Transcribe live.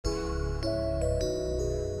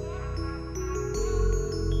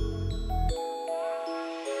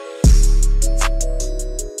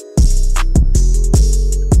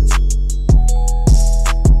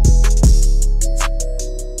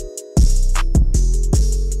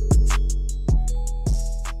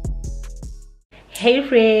Hey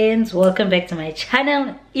friends, welcome back to my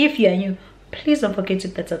channel. If you are new, please don't forget to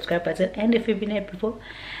hit that subscribe button, and if you've been here before,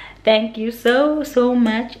 thank you so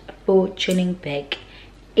much for tuning back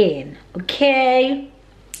in. Okay,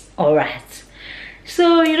 all right,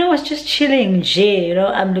 so I was just chilling,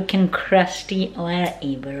 I'm looking crusty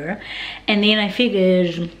whatever, and then I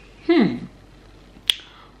figured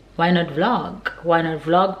why not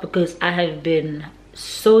vlog, because I have been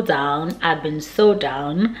so down. I've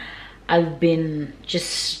been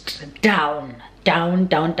just down.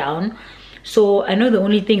 So I know the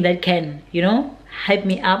only thing that can hype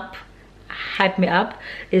me up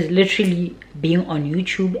is literally being on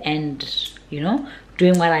YouTube and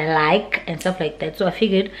doing what I like and stuff like that. So I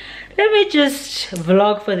figured, let me just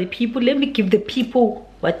vlog for the people. Let me give the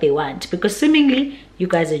people what they want, because seemingly you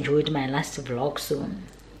guys enjoyed my last vlog. So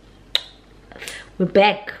we're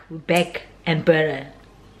back and better.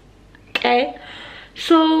 Okay,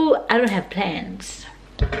 so I don't have plans.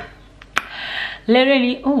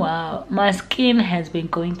 Literally, oh wow, my skin has been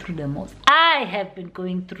going through the most. I have been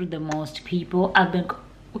going through the most, people. I've been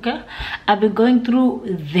going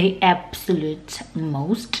through the absolute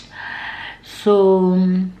most. So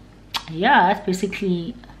yeah, that's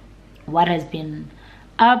basically what has been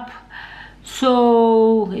up.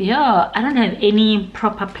 So yeah, I don't have any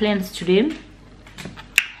proper plans today.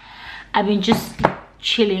 I've been just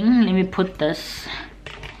chilling. Let me put this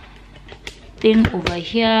thing over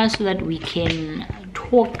here so that we can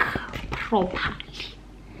talk properly,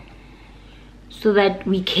 so that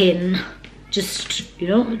we can just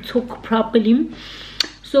talk properly.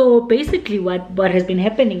 So basically what has been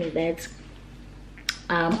happening is that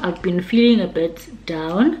I've been feeling a bit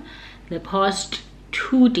down the past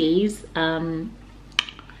 2 days.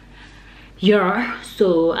 Yeah,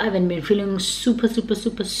 so I haven't been feeling super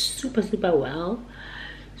well.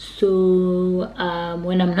 So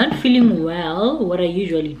when I'm not feeling well, what I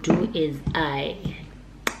usually do is I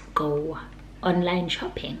go online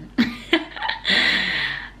shopping.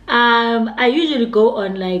 I usually go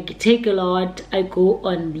on like Take a Lot. I go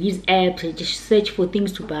on these apps and just search for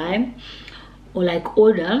things to buy or like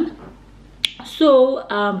order. So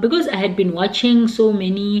because I had been watching so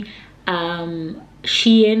many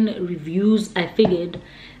SHEIN reviews, I figured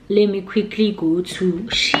let me quickly go to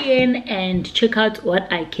SHEIN and check out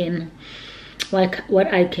what I can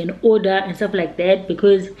order and stuff like that,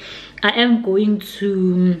 because I am going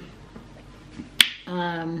to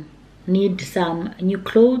need some new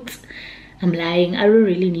clothes. I'm lying, I don't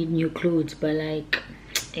really need new clothes, but like,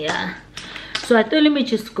 yeah. So I thought let me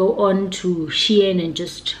just go on to SHEIN and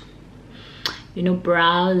just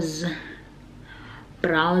browse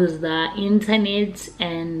the internet,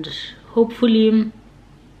 and hopefully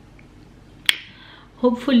I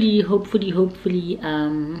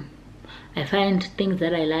find things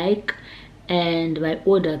that I like and my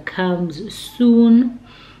order comes soon,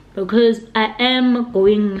 because I am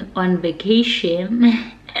going on vacation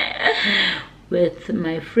with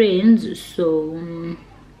my friends. So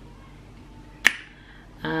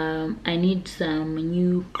I need some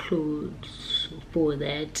new clothes for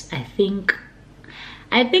that. I think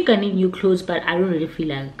I need new clothes, but I don't really feel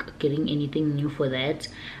like getting anything new for that.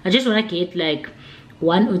 I just want to get like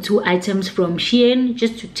 1 or 2 items from SHEIN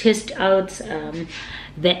just to test out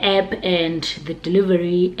the app and the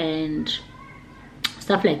delivery and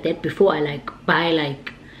stuff like that before I like buy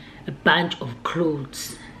like a bunch of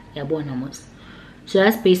clothes. So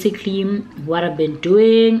that's basically what I've been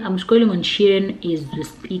doing. I'm scrolling on SHEIN as we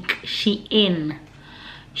speak. SHEIN,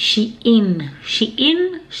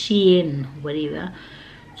 whatever.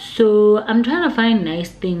 So I'm trying to find nice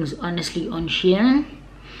things honestly on SHEIN.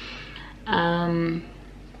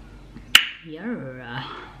 Yeah,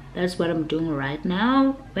 that's what I'm doing right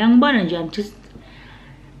now. I'm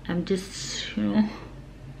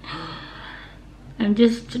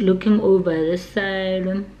just looking over this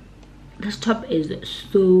side. This top is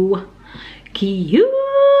so cute.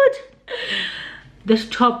 This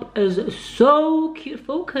top is so cute.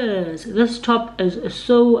 Focus. This top is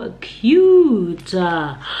so cute.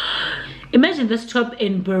 Imagine this top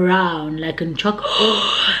in brown, like in chocolate.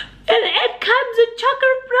 And it comes in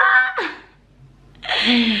chocolate brown.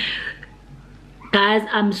 Guys,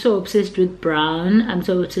 I'm so obsessed with brown. I'm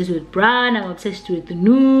obsessed with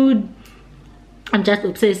nude. I'm just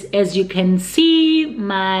obsessed. As you can see,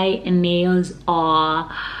 my nails are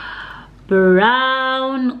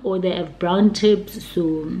brown, or they have brown tips.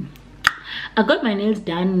 So I got my nails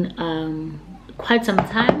done quite some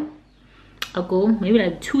time ago, maybe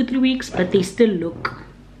like 2-3 weeks, but they still look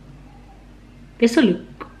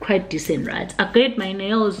quite decent, right? I get my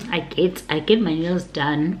nails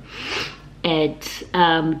done at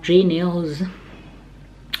Dre Nails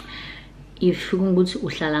if you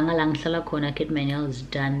get my nails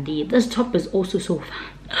done. This top is also so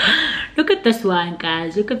fun. Look at this one,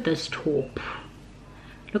 guys. Look at this top.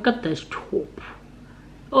 Look at this top.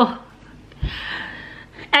 Oh,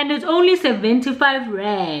 and it's only 75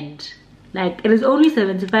 rand. Like, it is only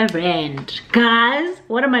 75 rand, guys.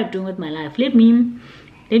 What am I doing with my life? Let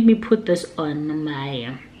me put this on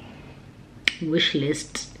my wish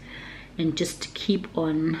list and just keep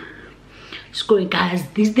on scrolling. Guys,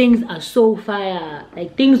 these things are so fire.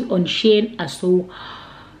 Like, things on SHEIN are so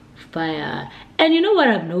fire. And you know what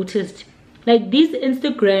I've noticed? Like, these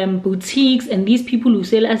Instagram boutiques and these people who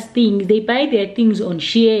sell us things, they buy their things on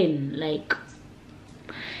SHEIN, like,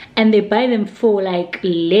 and they buy them for like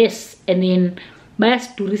less, and then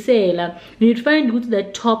best to resell. You'd find good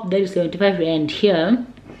that top that is 75 rand here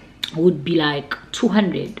would be like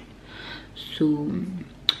 200. So,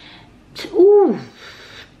 ooh,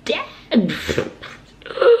 damn.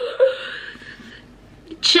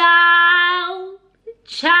 Child.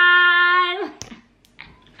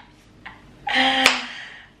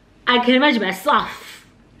 I can imagine myself.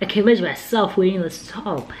 Wearing this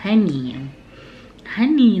top, honey.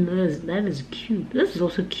 That is cute. This is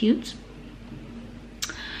also cute.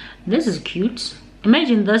 This is cute.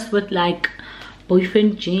 Imagine this with like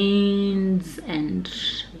boyfriend jeans, and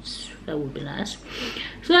that would be nice.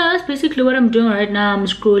 So that's basically what I'm doing right now. I'm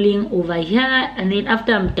scrolling over here, and then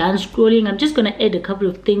after I'm done scrolling, I'm just gonna add a couple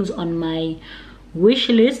of things on my wish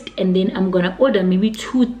list, and then I'm gonna order maybe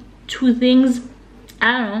two things.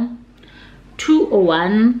 I don't know, 2 or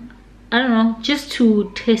 1. I don't know, just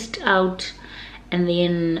to test out. And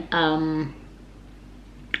then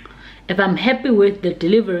if I'm happy with the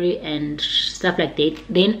delivery and stuff like that,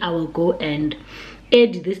 then I will go and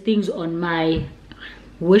add these things on my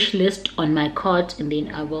wish list on my cart, and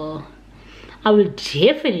then I will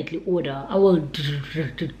definitely order.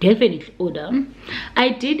 Definitely order. I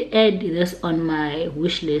did add this on my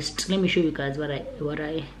wish list. Let me show you guys what I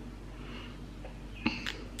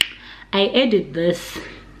added this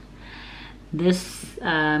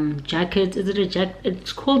jacket. Is it a jacket?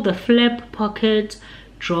 It's called the flap pocket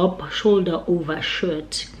drop shoulder over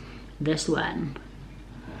shirt. This one.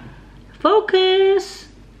 Focus.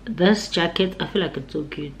 This jacket, I feel like it's so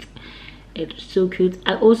cute. It's so cute.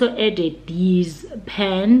 I also added these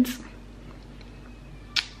pants.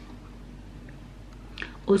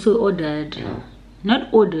 Also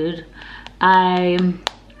I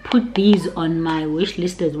put these on my wish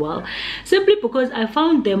list as well, simply because I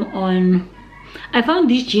found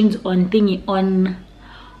these jeans on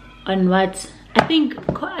what I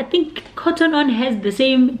think Cotton On has the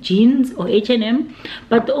same jeans, or H&M,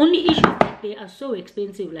 but the only issue is that they are so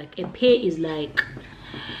expensive. Like, a pair is like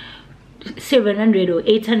 700 or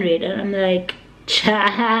 800, and I'm like,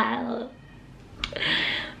 child,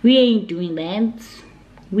 we ain't doing that.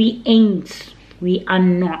 We are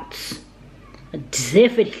not,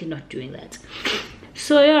 definitely not doing that.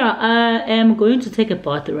 So yeah, I am going to take a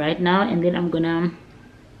bath right now, and then I'm gonna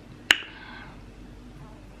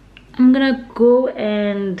go,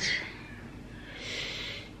 and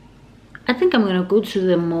I think I'm gonna go to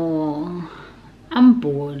the mall. I'm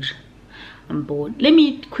bored. Let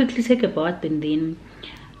me quickly take a bath, and then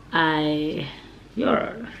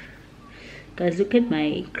guys, look at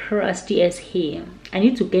my crusty ass hair. I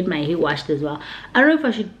need to get my hair washed as well. I don't know if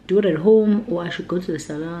I should do it at home or I should go to the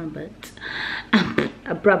salon, but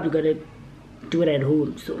I'm probably gonna do it at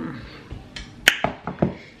home.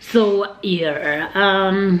 So yeah,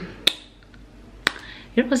 I'll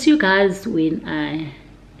see you guys when I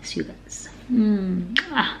see you guys.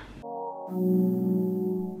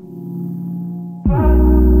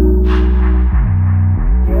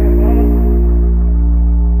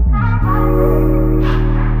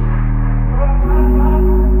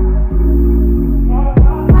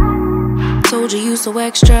 Told you so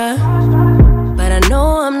extra, but I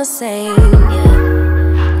know I'm the same,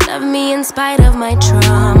 yeah. Love me in spite of my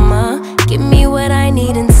trauma. Give me what I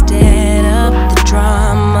need instead of the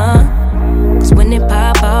drama. Cause when it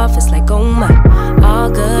pop off, it's like, oh my. All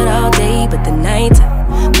good all day, but the night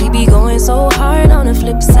we be going so hard on the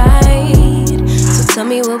flip side. So tell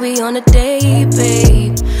me what we on a day,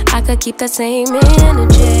 babe. I could keep that same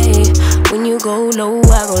energy. When you go low,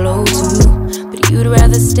 I go low too. But you'd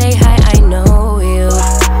rather stay high, I know you.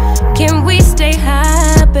 Can we stay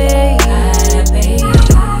high, babe?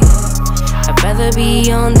 I'd rather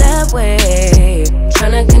be on that way,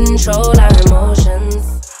 trying to control our emotions.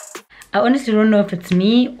 I honestly don't know if it's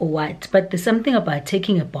me or what, but there's something about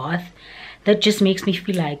taking a bath that just makes me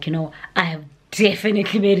feel like, you know, I have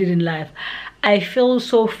definitely made it in life. I feel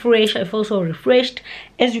so fresh. I feel so refreshed.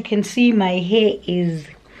 As you can see, my hair is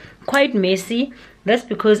quite messy. That's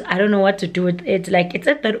because I don't know what to do with it. Like, it's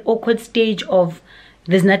at that awkward stage of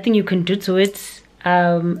there's nothing you can do to it.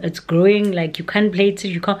 It's growing, like you can't plait it,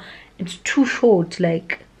 you can't, it's too short,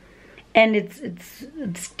 like, and it's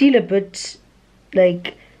still a bit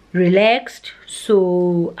like relaxed.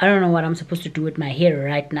 So I don't know what I'm supposed to do with my hair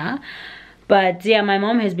right now. But yeah, my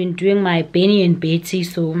mom has been doing my Benny and Betty,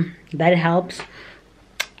 so that helps.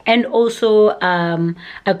 And also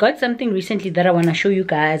I got something recently that I want to show you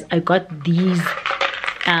guys. I got these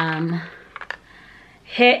hair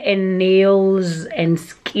and nails and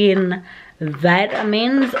skin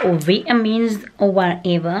vitamins or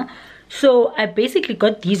whatever. So I basically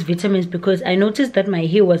got these vitamins because I noticed that my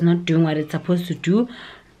hair was not doing what it's supposed to do,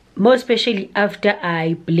 more especially after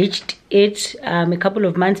I bleached it a couple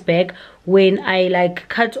of months back. When I like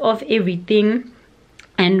cut off everything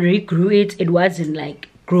and regrew it, it wasn't like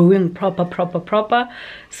growing proper.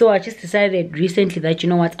 So I just decided recently that, you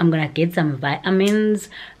know what, I'm gonna get some vitamins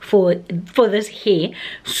for this hair.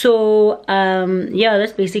 So yeah,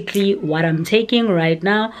 that's basically what I'm taking right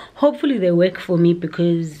now. Hopefully they work for me,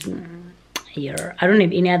 because yeah, I don't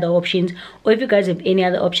have any other options. Or if you guys have any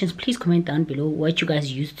other options, please comment down below what you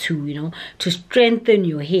guys use to, you know, to strengthen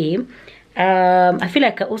your hair. I feel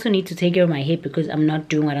like I also need to take care of my hair because I'm not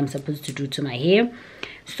doing what I'm supposed to do to my hair.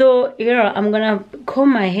 So yeah, I'm gonna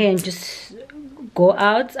comb my hair and just go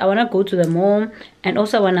out. I want to go to the mall, and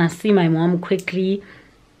also I want to see my mom quickly.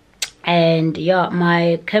 And yeah,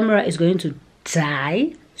 my camera is going to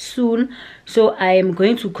die soon, so I'm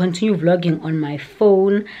going to continue vlogging on my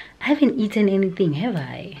phone. I haven't eaten anything, have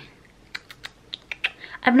I?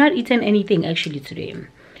 I've not eaten anything actually today.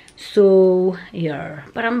 So yeah,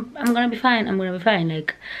 but I'm gonna be fine. I'm gonna be fine.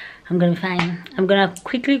 Like, I'm gonna be fine. I'm gonna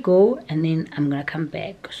quickly go and then I'm gonna come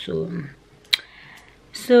back. So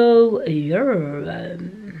yeah.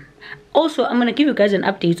 Also, I'm gonna give you guys an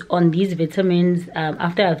update on these vitamins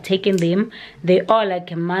after I've taken them. They are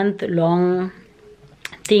like a month-long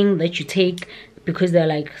thing that you take, because there are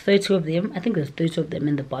like 30 of them. I think there's 30 of them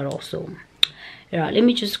in the bottle. So yeah, let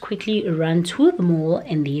me just quickly run to the mall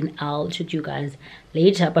and then I'll show you guys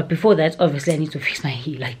later. But before that, obviously I need to fix my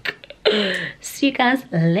hair. Like, see you guys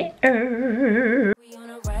later. We on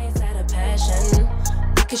a right side of passion.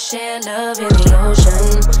 We could share love in the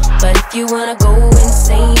ocean. But if you wanna go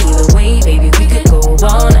insane either way, baby, we could go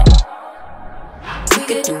all night. We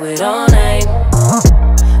could do it all night.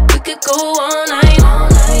 We could go all night, all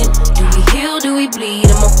night. Do we heal, do we bleed?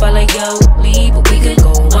 I'ma follow your lead, but we could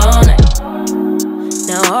go all night.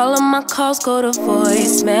 Now all of my calls go to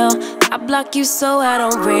voicemail. I block you so I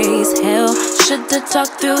don't raise hell. Should've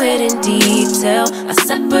talked through it in detail. Our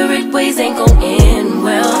separate ways ain't gon' end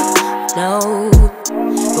well, no.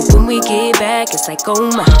 But when we get back, it's like,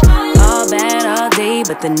 oh my, all bad all day,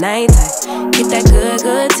 but the night time, get that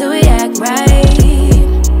good till we act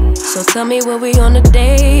right. So tell me what we on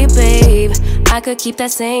today, babe. I could keep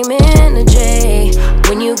that same energy.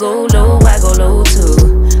 When you go low, I go low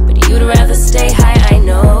too. You'd rather stay high, I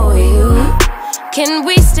know you. Can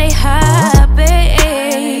we stay high,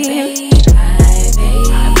 babe?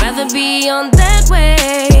 I'd rather be on that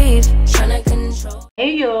wave, tryna control.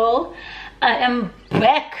 Hey y'all, I am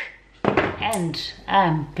back and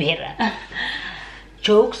I'm better.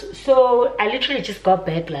 Jokes. So I literally just got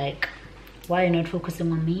back. Like, why are you not focusing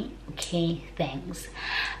on me? Okay, thanks.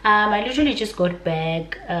 I literally just got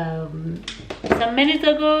back some minutes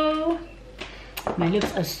ago. My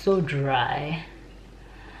lips are so dry.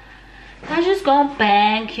 I just got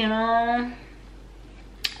back, you know.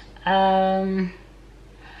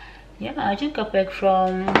 Yeah, I just got back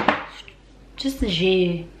from just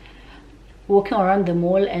walking around the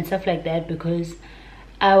mall and stuff like that, because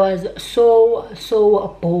I was so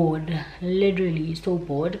bored, literally so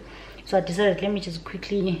bored. So I decided, let me just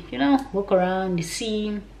quickly, you know, walk around,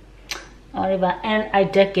 see whatever. And I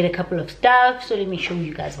did get a couple of stuff, so let me show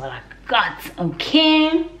you guys what I got.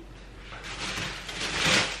 Okay,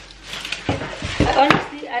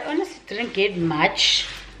 I honestly didn't get much,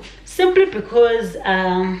 simply because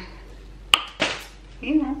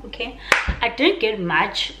you know, okay, I didn't get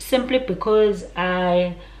much simply because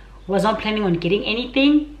I was not planning on getting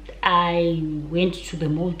anything. I went to the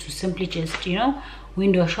mall to simply just, you know,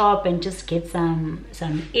 window shop and just get some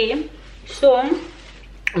air. So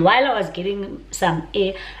while I was getting some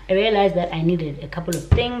air, I realized that I needed a couple of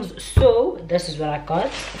things. So this is what I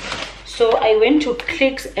got. So I went to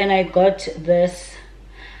Clicks and I got this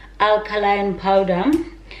alkaline powder.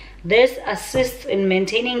 This assists in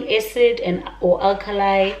maintaining acid and or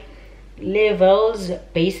alkali levels.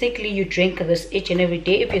 Basically, you drink this each and every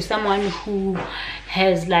day. If you're someone who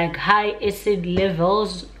has like high acid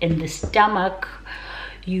levels in the stomach,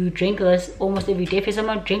 you drink this almost every day. If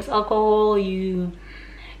someone drinks alcohol, you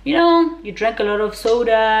know, you drink a lot of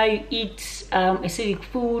soda, you eat acidic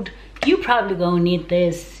food, you probably gonna need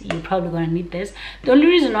this. The only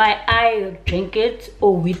reason why I drink it,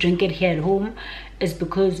 or we drink it here at home, is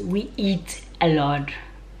because we eat a lot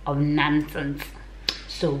of nonsense.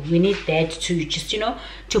 So we need that to just, you know,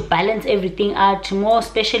 to balance everything out more,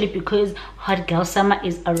 especially because hot girl summer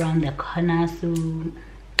is around the corner. So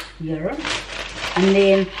yeah. And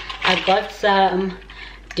then I got some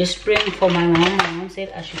Disprin for my mom. My mom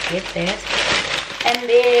said I should get that. And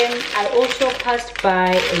then I also passed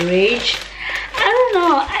by Rage. I don't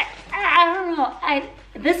know.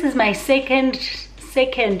 This is my second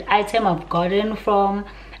item I've gotten from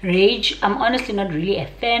Rage. I'm honestly not really a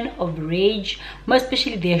fan of Rage, more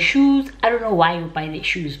especially their shoes. I don't know why you buy their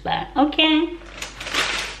shoes, but okay.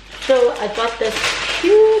 So I got this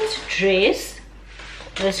cute dress.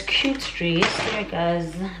 Here,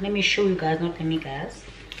 guys, let me show you guys. Not let me, guys.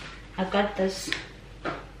 I got this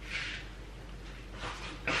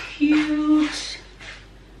cute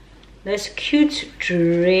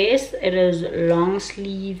dress. It is long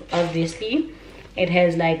sleeve, obviously. It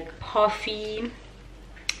has like puffy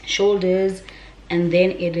shoulders, and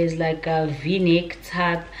then it is like a v-neck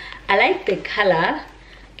type. I like the color.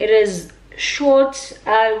 It is short.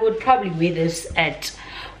 I would probably wear this at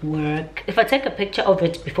work. If I take a picture of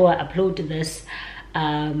it before I upload this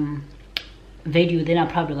video, then I'm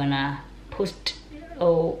probably gonna post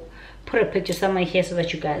or put a picture somewhere here so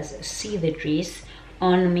that you guys see the dress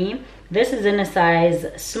on me. This is in a size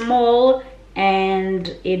small,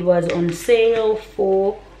 and it was on sale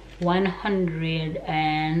for 120.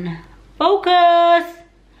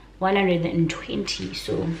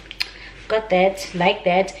 So got that, like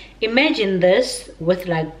that. Imagine this with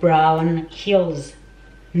like brown heels,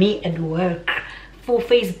 me at work, full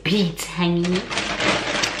face beads hanging.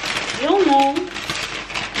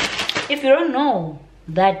 If you don't know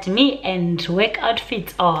that me and work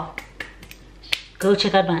outfits are, go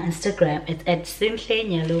check out my Instagram. It's at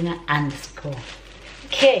Sinhle_.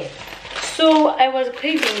 Okay, so I was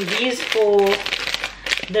craving these for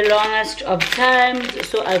the longest of times,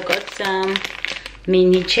 so I got some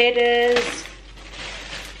mini cheddars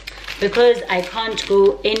because I can't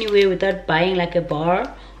go anywhere without buying like a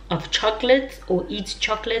bar of chocolates or eat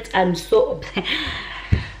chocolates. I'm so obsessed.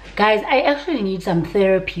 Guys, I actually need some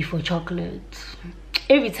therapy for chocolates.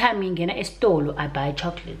 Every time I get a store, I buy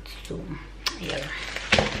chocolates. So yeah,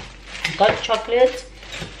 I got chocolates,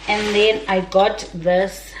 and then I got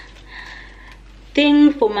this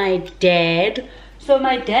thing for my dad. So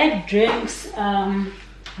my dad drinks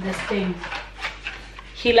this thing.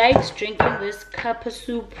 He likes drinking this cup of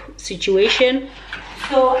soup situation.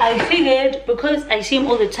 So I figured, because I see him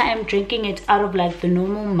all the time drinking it out of like the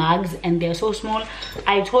normal mugs and they're so small,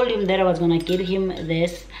 I told him that I was gonna get him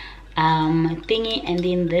this thingy, and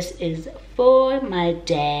then this is for my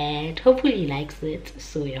dad. Hopefully he likes it.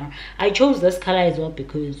 So yeah, I chose this color as well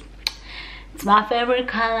because it's my favorite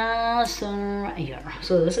color. So yeah,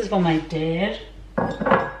 so this is for my dad.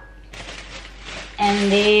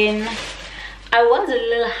 And then I was a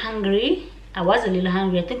little hungry. I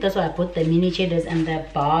think that's why I put the mini cheddars and the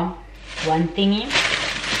bar one thingy.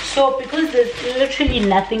 So because there's literally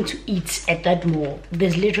nothing to eat at that mall,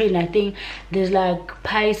 there's literally nothing. There's like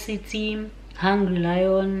Pie City, Hungry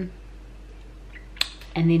Lion,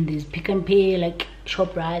 and then there's Pick and Pay, like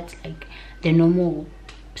ShopRite, like the normal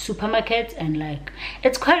supermarkets, and like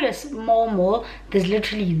it's quite a small mall. There's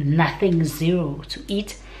literally nothing, zero to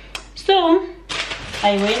eat. So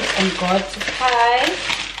I went and got pie.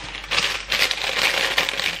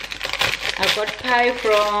 I got pie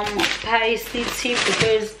from Pie City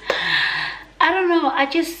because I don't know, I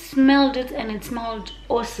just smelled it and it smelled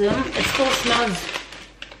awesome. It still smells,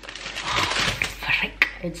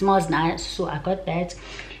 it smells nice, so I got that.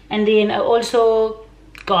 And then I also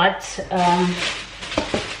got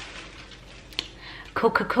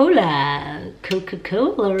Coca-Cola.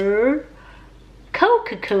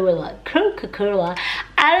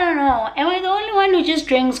 I don't know, am I the only one who just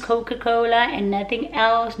drinks Coca-Cola and nothing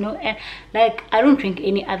else? No, like I don't drink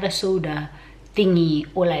any other soda thingy,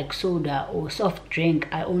 or like soda or soft drink.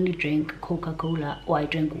 I only drink Coca-Cola, or I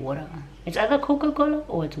drink water. It's either Coca-Cola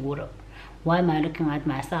or it's water. Why am I looking at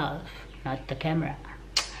myself, not the camera?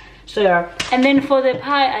 So yeah. And then for the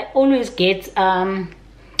pie, I always get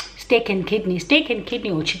steak and kidney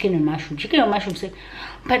or chicken and mushroom.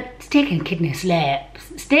 But steak and kidney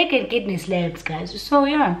slaps, guys. So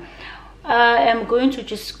yeah, I'm going to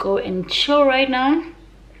just go and chill right now.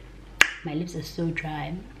 My lips are so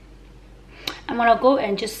dry. I'm gonna go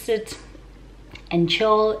and just sit and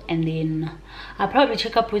chill, and then I'll probably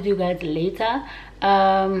check up with you guys later.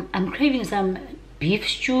 I'm craving some beef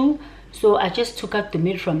stew, so I just took out the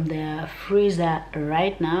meat from the freezer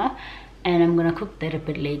right now, and I'm gonna cook that a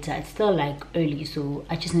bit later. It's still like early, so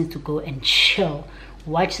I just need to go and chill,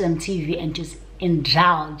 watch some TV, and just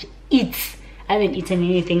indulge, eat. I haven't eaten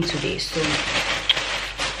anything today, so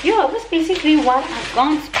yeah, that's basically what I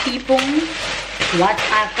got, people. What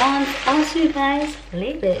I got. I'll see you guys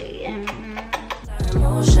later.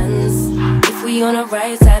 Emotions. If we on the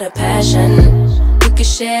right side of passion, we could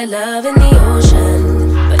share love in the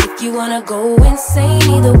ocean. But if you wanna go insane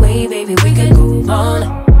either way, baby, we could go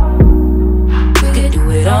on. We could do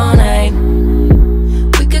it all night.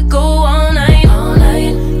 We could go all night, all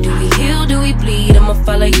night. Do we heal, do we bleed? I'ma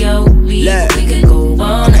follow your lead. We could go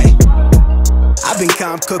all night. I've been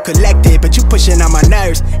calm, cool, collected, but you pushing on my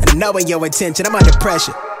nerves, and knowing your attention, I'm under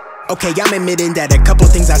pressure. Okay, I'm admitting that a couple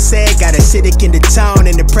things I said got acidic in the tone,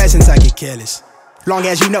 in the presence I get careless. Long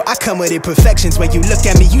as you know I come with imperfections. When you look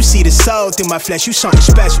at me, you see the soul through my flesh. You something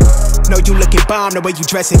special. Know you looking bomb, the way you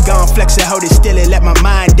dressing, gone flex it, hold it still and let my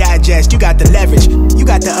mind digest. You got the leverage, you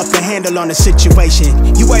got the upper handle on the situation.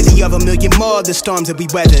 You worthy of a million more of the storms that we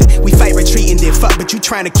weather. We fight retreating, then fuck, but you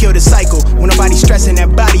trying to kill the cycle. When nobody stressing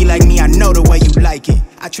that body like me, I know the way you like it.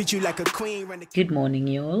 I treat you like a queen. Good morning,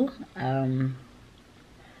 y'all.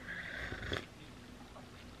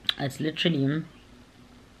 It's literally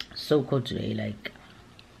so cold today. Like,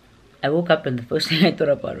 I woke up and the first thing I thought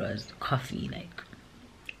about was coffee. Like,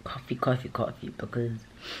 coffee, because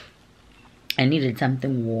I needed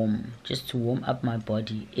something warm just to warm up my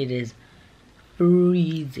body. It is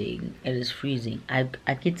freezing. It is freezing. I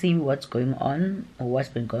can't see what's going on or what's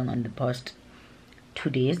been going on the past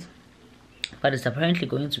 2 days, but it's apparently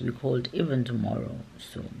going to be cold even tomorrow.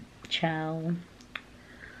 So ciao.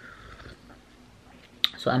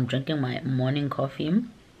 So I'm drinking my morning coffee,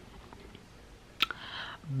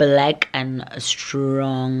 black and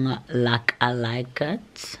strong, like I like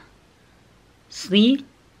it. See?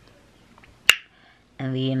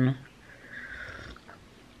 And then,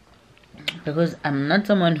 because I'm not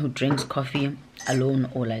someone who drinks coffee alone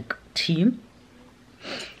or like tea,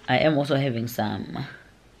 I am also having some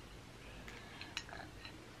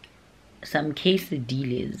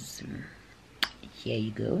quesadillas. Here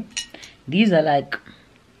you go. These are like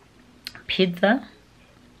pizza,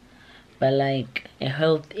 but like a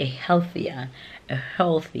healthier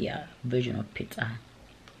version of pizza.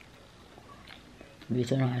 It's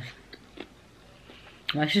so nice.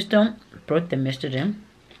 My sister brought them yesterday.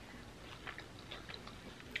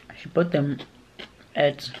 She bought them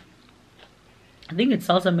at, I think it's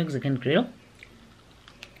Salsa Mexican Grill.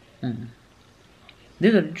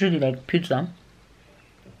 These are literally like pizza,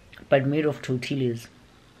 but made of tortillas.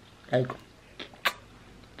 Like, oh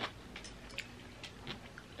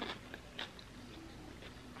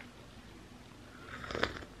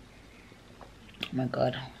my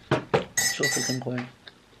god, so freaking cold.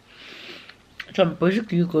 So I'm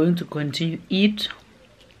basically going to continue eat,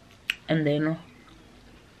 and then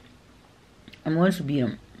I'm going to be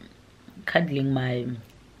cuddling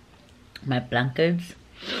my blankets,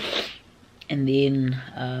 and then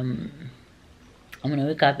I'm gonna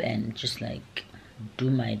wake up and just like do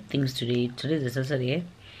my things today. Today's a Saturday,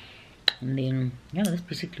 and then yeah, that's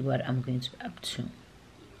basically what I'm going to be up to.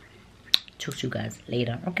 Talk to you guys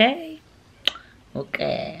later, okay?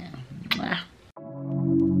 Okay. Mwah.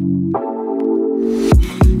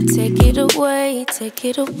 Take it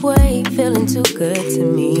away, feeling too good to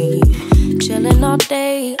me. Chilling all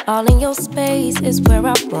day, all in your space is where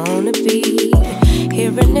I wanna be.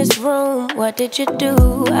 Here in this room, what did you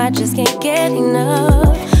do? I just can't get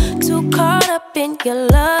enough. Too caught up in your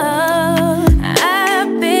love.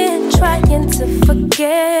 I've been trying to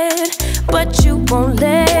forget, but you won't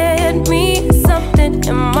let me. Something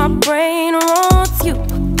in my brain wants you.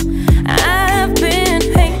 I've been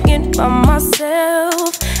hanging by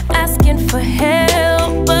myself, asking for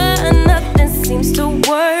help, but nothing seems to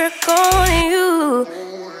work on you.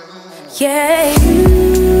 Yeah,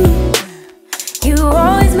 you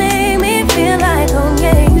always make me feel like home.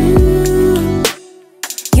 Yeah,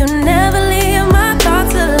 you never leave my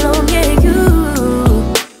thoughts alone. Yeah,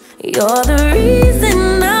 you're the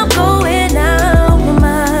reason I'm going out my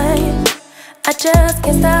mind. I just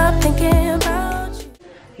can't stop thinking about you.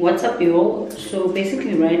 What's up, y'all? So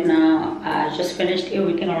basically right now I just finished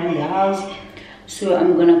everything around the house, so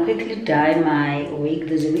I'm gonna quickly dye my wig.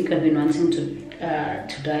 There's a wig I've been wanting to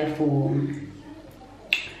dye for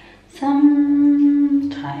some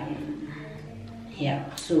time.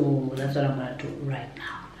 Yeah, so that's what I'm gonna do right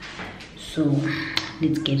now. So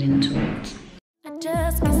let's get into it. I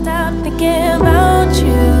just can't stop stop thinking about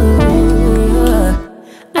you.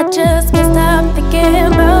 I just can't stop thinking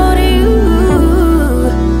about you.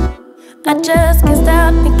 I just can't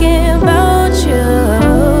stop thinking about you.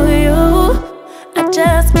 I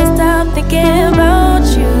just can't stop thinking about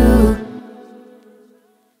you.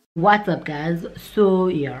 What's up, guys? So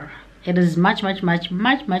yeah, it is much later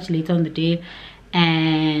on the day,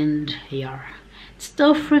 and yeah, it's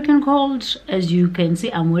still freaking cold. As you can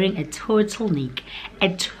see, I'm wearing a turtleneck.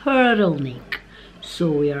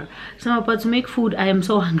 So yeah, so I'm about to make food. I am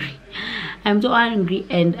so hungry. I'm so hungry,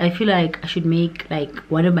 and I feel like I should make like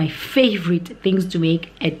one of my favorite things to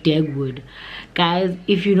make, a Dagwood. Guys,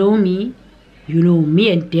 if you know me, you know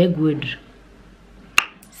me and Dagwood.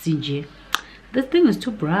 CJ, this thing is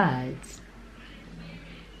too bright.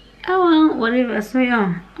 Oh well, whatever. So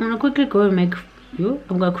yeah, I'm gonna quickly go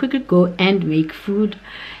and make food,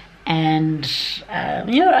 and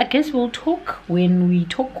yeah, I guess we'll talk when we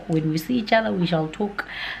see each other. We shall talk.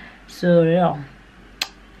 So yeah,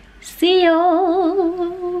 see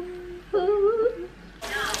you.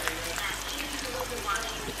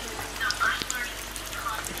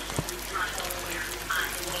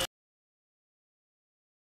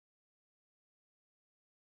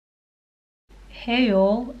 Hey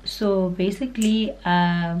y'all, so basically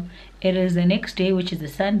it is the next day, which is a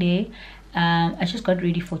Sunday. I just got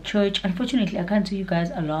ready for church. Unfortunately, I can't take you guys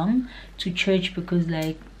along to church because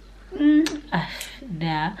like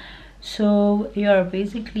nah. So yeah,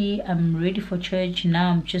 basically I'm ready for church now.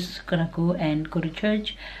 I'm just gonna go to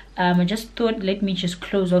church. I just thought, let me just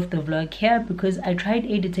close off the vlog here because I tried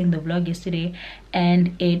editing the vlog yesterday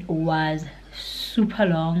and it was super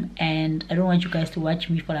long, and I don't want you guys to watch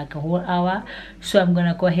me for like a whole hour. So I'm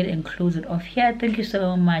gonna go ahead and close it off here. Thank you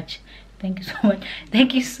so much. Thank you so much.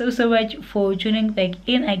 Thank you so much for tuning back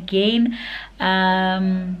in again.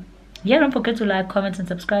 Yeah, don't forget to like, comment, and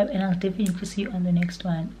subscribe, and I'll definitely see you on the next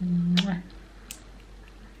one. Mwah.